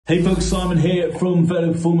Hey folks, Simon here from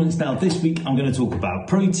Velo Performance. Now this week I'm going to talk about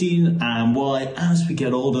protein and why as we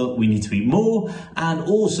get older we need to eat more, and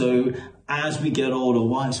also as we get older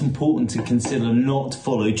why it's important to consider not to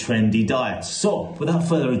follow trendy diets. So without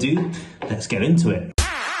further ado, let's get into it.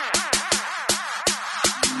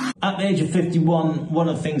 At the age of 51, one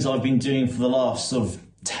of the things I've been doing for the last sort of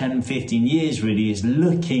 10-15 years really is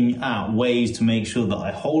looking at ways to make sure that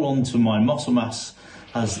I hold on to my muscle mass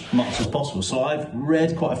as much as possible. So I've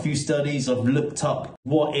read quite a few studies, I've looked up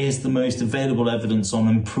what is the most available evidence on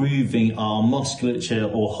improving our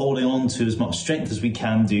musculature or holding on to as much strength as we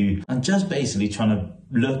can do, and just basically trying to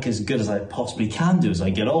look as good as I possibly can do as I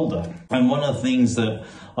get older. And one of the things that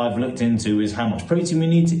I've looked into is how much protein we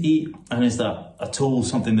need to eat, and is that at all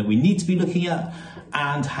something that we need to be looking at,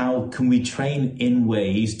 and how can we train in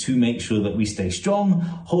ways to make sure that we stay strong,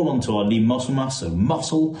 hold on to our lean muscle mass, so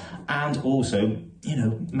muscle, and also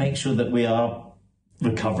make sure that we are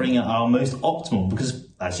recovering at our most optimal, because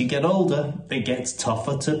as you get older, it gets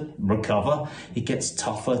tougher to recover. It gets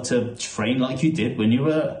tougher to train like you did when you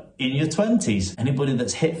were in your 20s. Anybody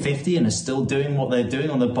that's hit 50 and is still doing what they're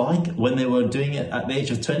doing on the bike when they were doing it at the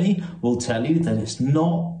age of 20 will tell you that it's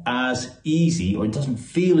not as easy, or it doesn't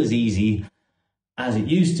feel as easy as it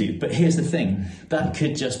used to. But here's the thing, that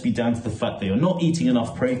could just be down to the fact that you're not eating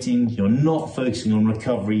enough protein, you're not focusing on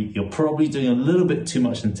recovery, you're probably doing a little bit too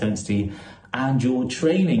much intensity, and your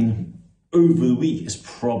training over the week is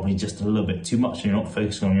probably just a little bit too much and you're not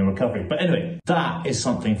focusing on your recovery. But anyway, that is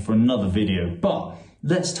something for another video. But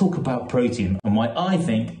let's talk about protein and why I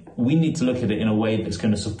think we need to look at it in a way that's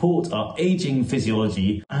going to support our aging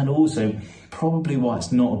physiology, and also probably why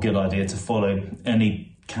it's not a good idea to follow any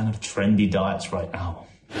kind of trendy diets right now.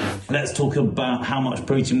 Let's talk about how much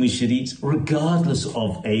protein we should eat regardless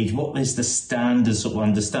of age. What is the standard sort of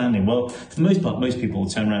understanding? Well, for the most part, most people will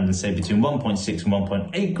turn around and say between 1.6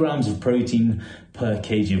 and 1.8 grams of protein per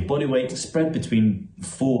kg of body weight, spread between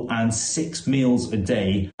 4 and 6 meals a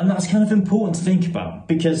day. And that's kind of important to think about,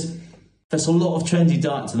 because there's a lot of trendy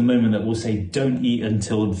diets at the moment that will say don't eat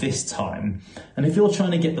until this time. And if you're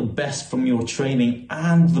trying to get the best from your training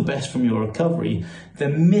and the best from your recovery,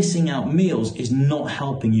 then missing out meals is not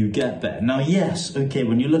helping you get there. Now, yes, okay,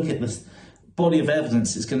 when you look at this body of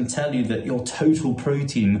evidence, it's going to tell you that your total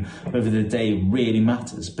protein over the day really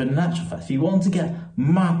matters. But in actual fact, if you want to get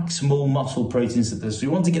maximal muscle protein synthesis,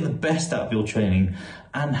 you want to get the best out of your training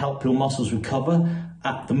and help your muscles recover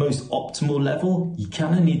at the most optimal level, you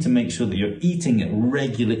kind of need to make sure that you're eating at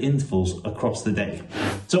regular intervals across the day.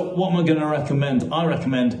 So what am I going to recommend? I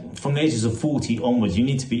recommend from the ages of 40 onwards, you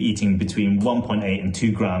need to be eating between 1.8 and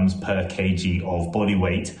 2 grams per kg of body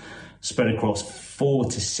weight, spread across 4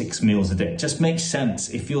 to 6 meals a day. It just makes sense.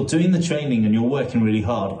 If you're doing the training and you're working really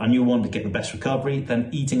hard and you want to get the best recovery, then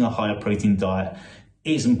eating a higher protein diet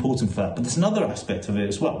is important for that. But there's another aspect of it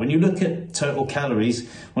as well. When you look at total calories,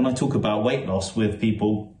 when I talk about weight loss with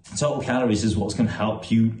people, total calories is what's going to help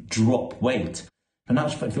you drop weight. And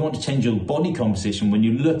actually, if you want to change your body composition, when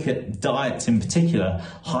you look at diets in particular,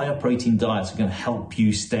 higher protein diets are going to help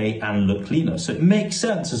you stay and look leaner. So it makes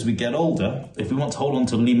sense as we get older, if we want to hold on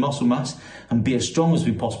to lean muscle mass and be as strong as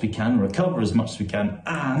we possibly can, recover as much as we can,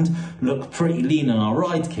 and look pretty lean in our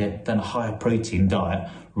ride kit, then a higher protein diet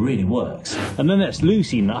really works. And then there's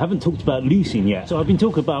leucine. I haven't talked about leucine yet. So I've been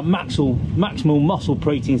talking about maximal muscle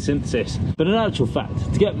protein synthesis, but in actual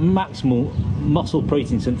fact, to get maximal muscle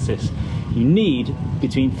protein synthesis, you need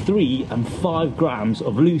between 3 and 5 grams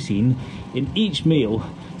of leucine in each meal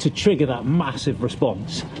to trigger that massive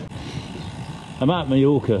response. I'm at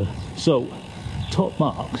Mallorca, so top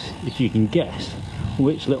marks if you can guess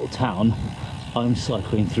which little town I'm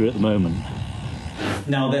cycling through at the moment.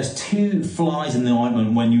 Now, there's two flies in the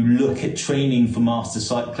ointment when you look at training for master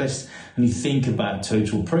cyclists and you think about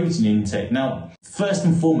total protein intake. Now, first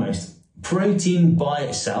and foremost, protein by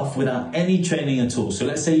itself without any training at all, so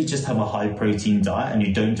let's say you just have a high protein diet and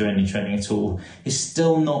you don't do any training at all, is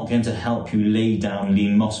still not going to help you lay down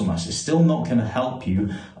lean muscle mass. It's still not going to help you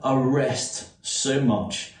arrest so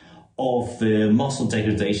much of the muscle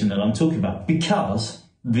degradation that I'm talking about, because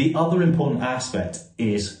the other important aspect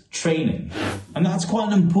is training. And that's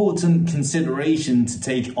quite an important consideration to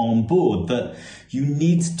take on board, that you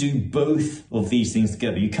need to do both of these things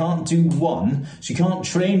together. You can't do one, so you can't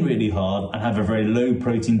train really hard and have a very low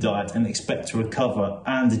protein diet and expect to recover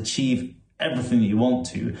and achieve everything that you want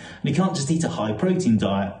to. And you can't just eat a high protein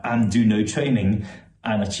diet and do no training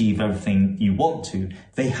and achieve everything you want to.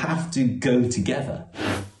 They have to go together.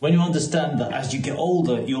 When you understand that as you get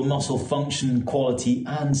older, your muscle function, quality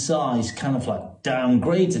and size kind of like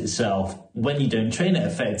downgrades itself when you don't train it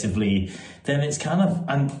effectively, then it's kind of,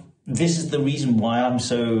 and this is the reason why I'm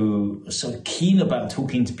so keen about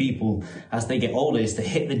talking to people as they get older, is to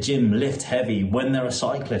hit the gym, lift heavy when they're a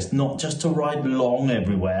cyclist, not just to ride long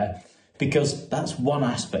everywhere, because that's one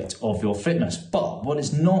aspect of your fitness. But what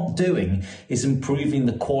it's not doing is improving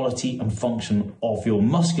the quality and function of your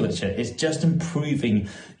musculature. It's just improving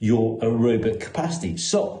your aerobic capacity.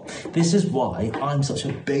 So this is why I'm such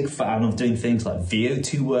a big fan of doing things like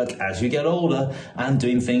VO2 work as you get older and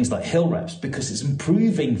doing things like hill reps, because it's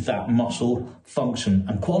improving that muscle function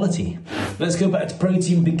and quality. Let's go back to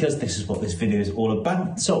protein, because this is what this video is all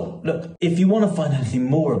about. So look, if you want to find anything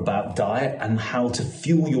more about diet and how to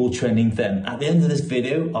fuel your training, then at the end of this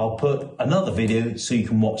video, I'll put another video so you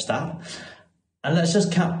can watch that. And let's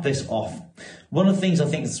just cap this off. One of the things I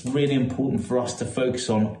think is really important for us to focus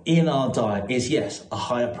on in our diet is, yes, a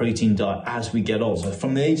higher protein diet as we get older. So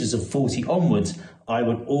from the ages of 40 onwards, I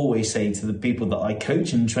would always say to the people that I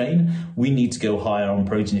coach and train, we need to go higher on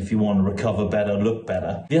protein if you want to recover better, look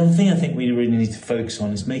better. The other thing I think we really need to focus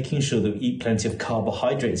on is making sure that we eat plenty of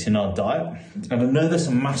carbohydrates in our diet. And I know there's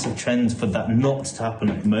a massive trend for that not to happen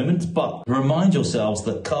at the moment, but remind yourselves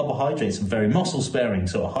that carbohydrates are very muscle sparing.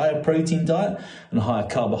 So a higher protein diet and a higher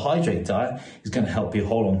carbohydrate diet is going to help you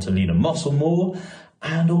hold on to lean and muscle more.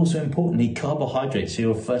 And also importantly, carbohydrates are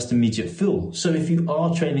your first immediate fuel. So if you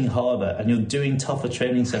are training harder and you're doing tougher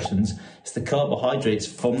training sessions, it's the carbohydrates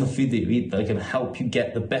from the food that you eat that are going to help you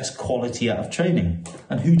get the best quality out of training.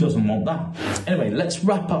 And who doesn't want that? Anyway, let's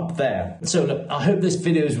wrap up there. So look, I hope this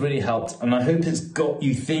video has really helped, and I hope it's got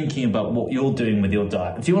you thinking about what you're doing with your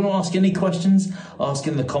diet. If you want to ask any questions, ask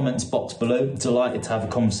in the comments box below. Delighted to have a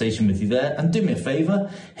conversation with you there. And do me a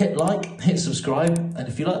favor, hit like, hit subscribe, and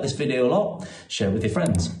if you like this video a lot, share it with your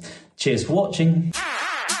friends. Cheers for watching.